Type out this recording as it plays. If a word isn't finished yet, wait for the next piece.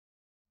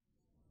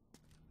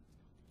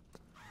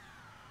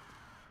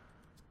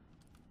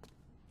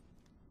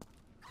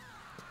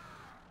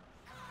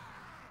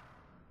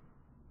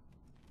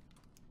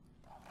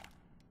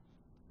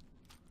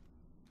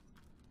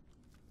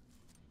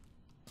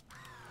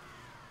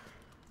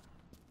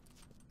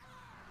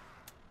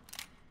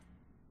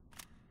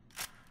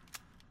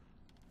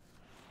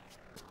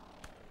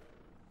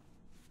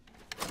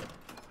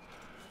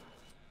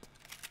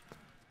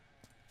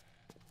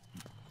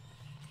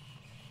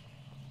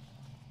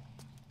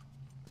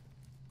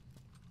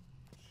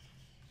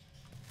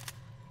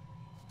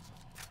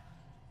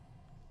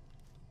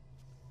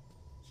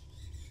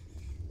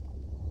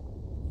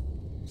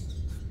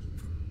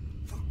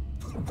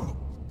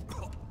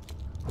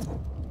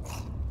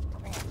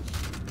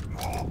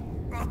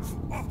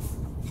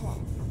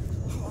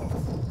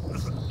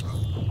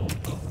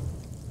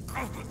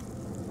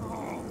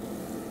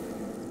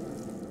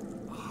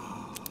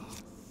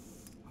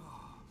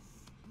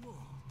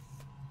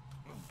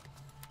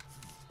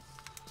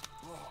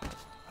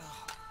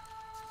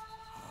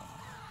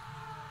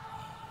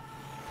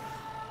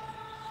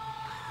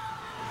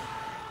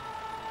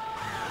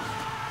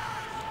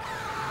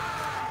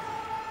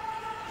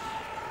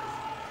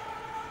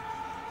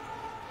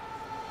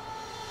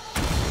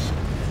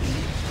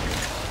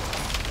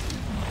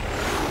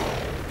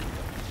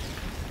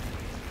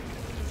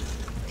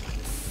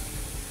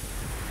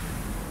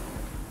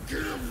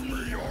Give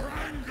me your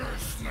anger,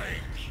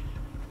 Snake!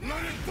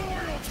 Let it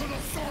boil to the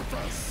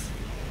surface!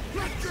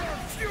 Let your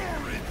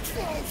fury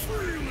flow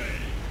freely!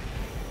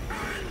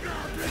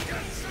 Anger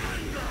begets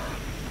anger!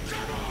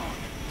 Come on!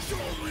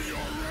 Show me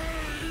your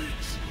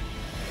rage!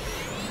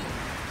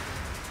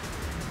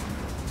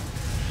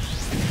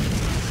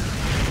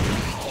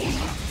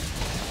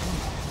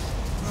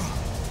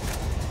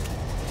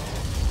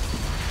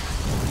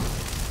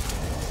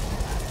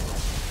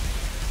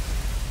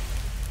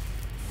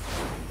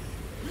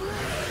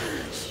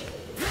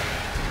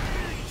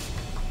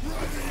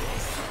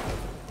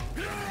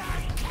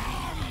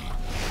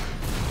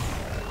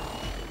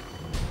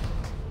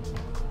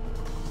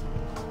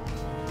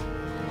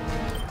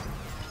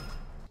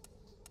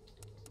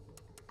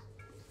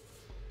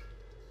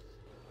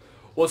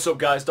 What's up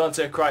guys,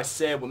 Dante Christ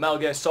here with Metal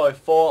Gear Solid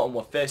 4 and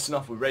we're facing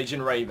off with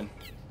Raging Raven.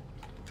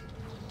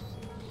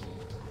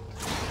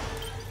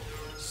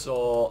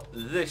 So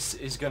this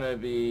is going to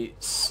be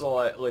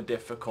slightly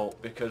difficult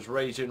because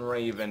Raging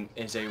Raven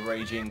is a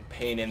raging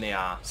pain in the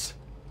ass.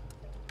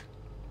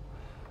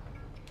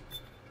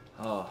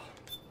 Oh,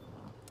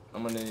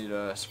 I'm going to need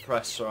a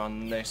suppressor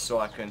on this so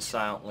I can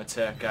silently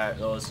take out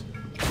those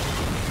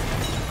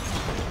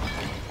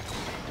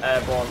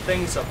airborne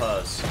things of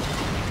hers.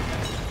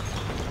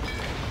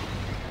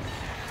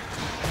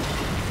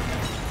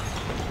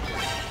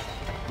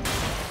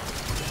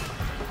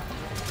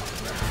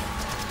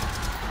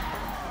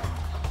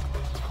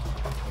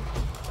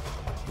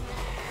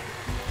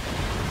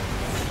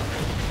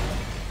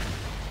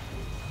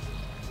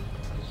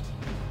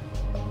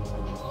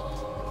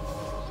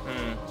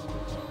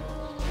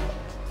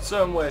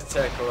 Certain ways to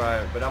take her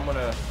out, but I'm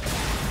gonna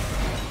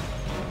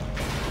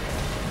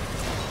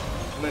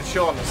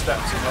show on the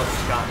steps and hope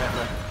she can't hit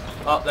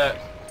me. Up there.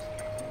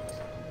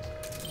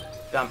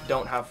 Damn,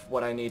 don't have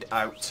what I need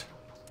out.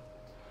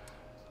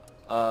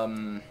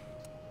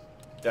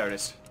 There it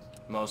is.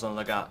 Mosin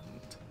Legat.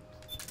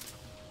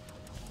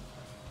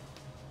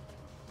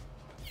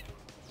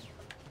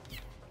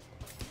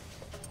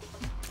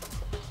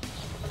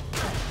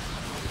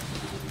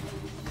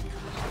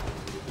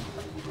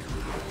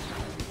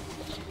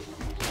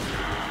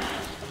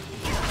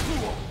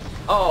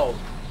 Oh,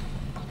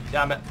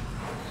 damn it.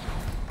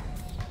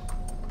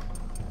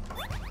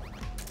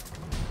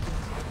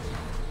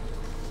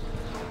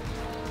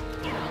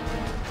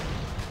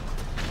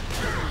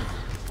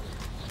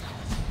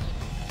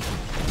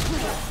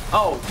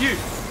 Oh, you.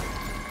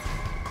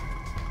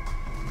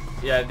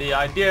 Yeah, the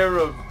idea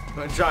of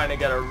trying to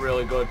get a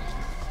really good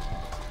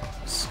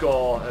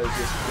score has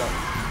just got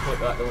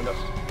put out the window.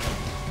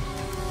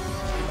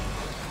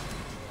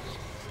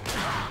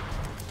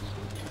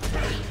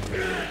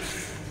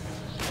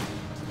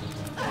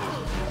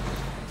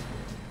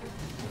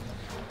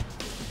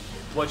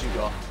 What'd you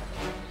got?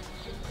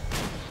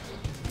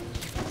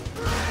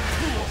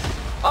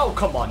 Oh,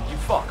 come on, you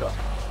fucker.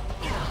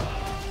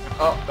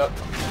 Oh,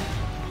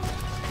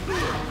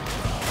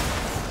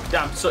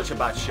 damn, such a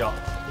bad shot.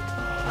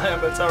 I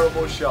am a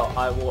terrible shot,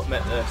 I will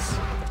admit this.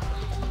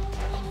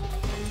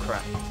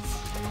 Crap.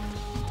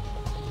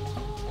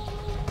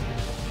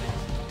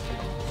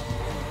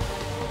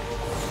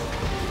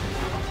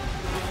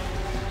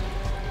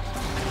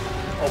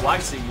 Oh, I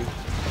see you.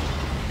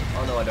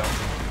 Oh, no, I don't.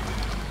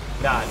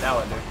 Nah, now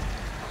I do.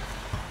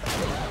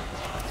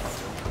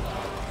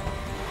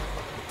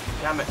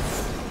 Damn it.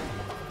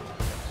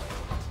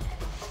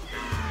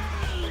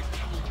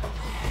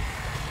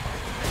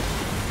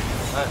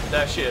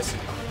 There she is.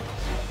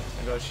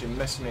 Oh god, she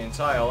missed me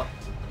entirely.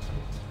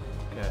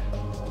 Okay.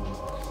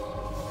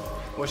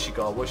 Where's she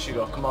go? Where's she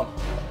go? Come on.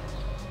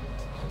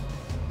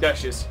 There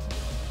she is.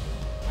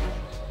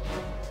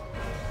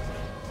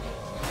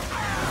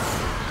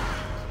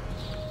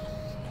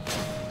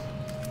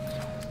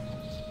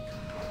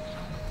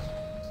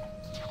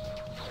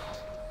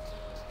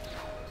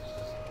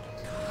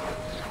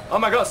 Oh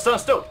my god, stand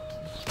still!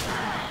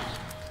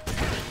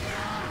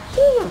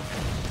 Woo.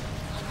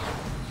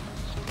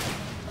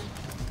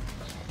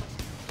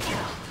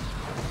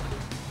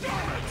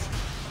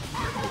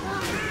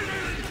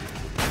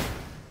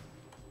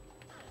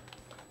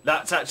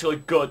 That's actually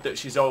good that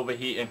she's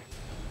overheating.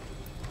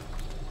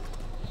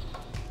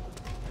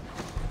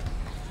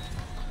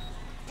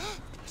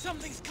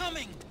 Something's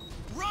coming!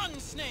 Run,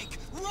 Snake!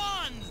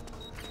 Run!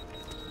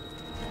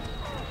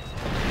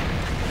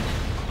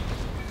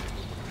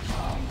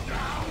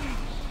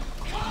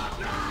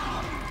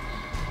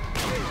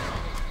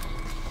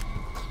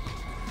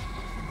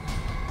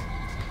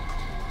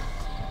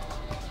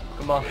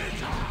 Come on.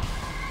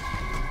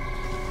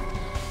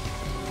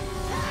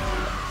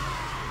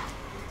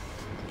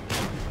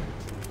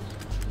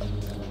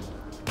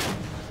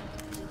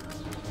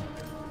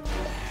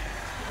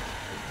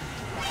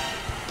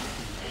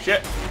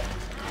 Shit.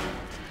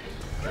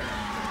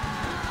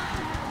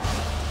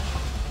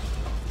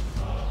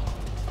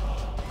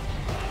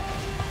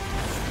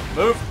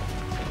 Move.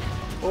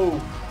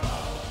 Oh.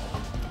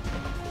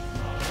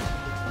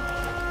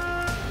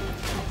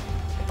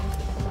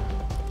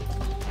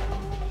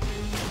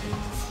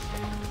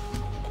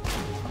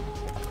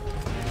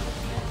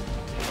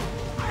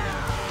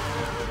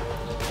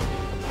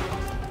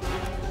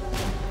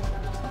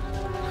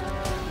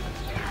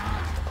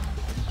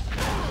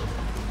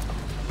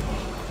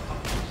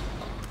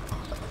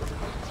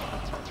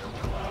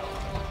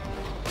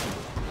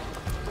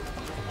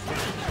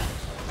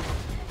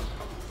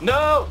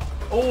 No!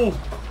 Oh!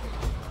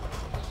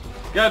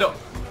 Get up!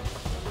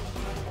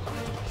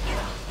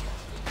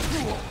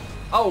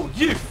 Oh,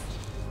 you!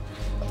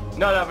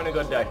 Not having a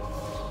good day.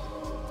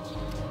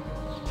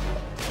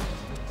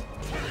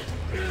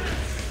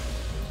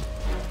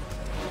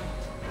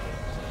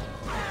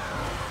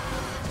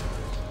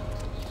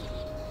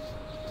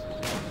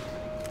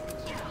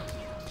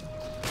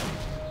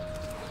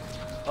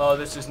 Oh,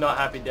 this is not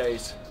happy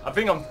days. I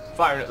think I'm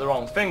firing at the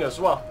wrong thing as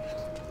well.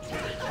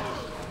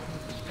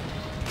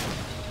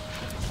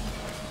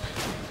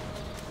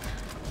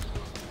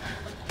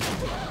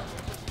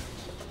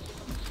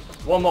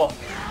 One more.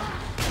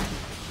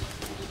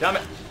 Damn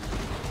it.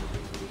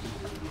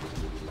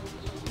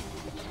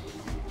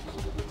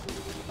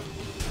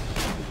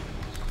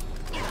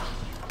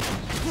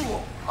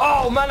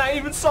 Oh man, I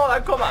even saw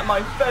that come at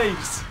my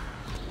face.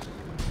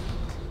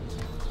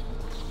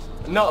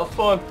 Not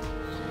fun.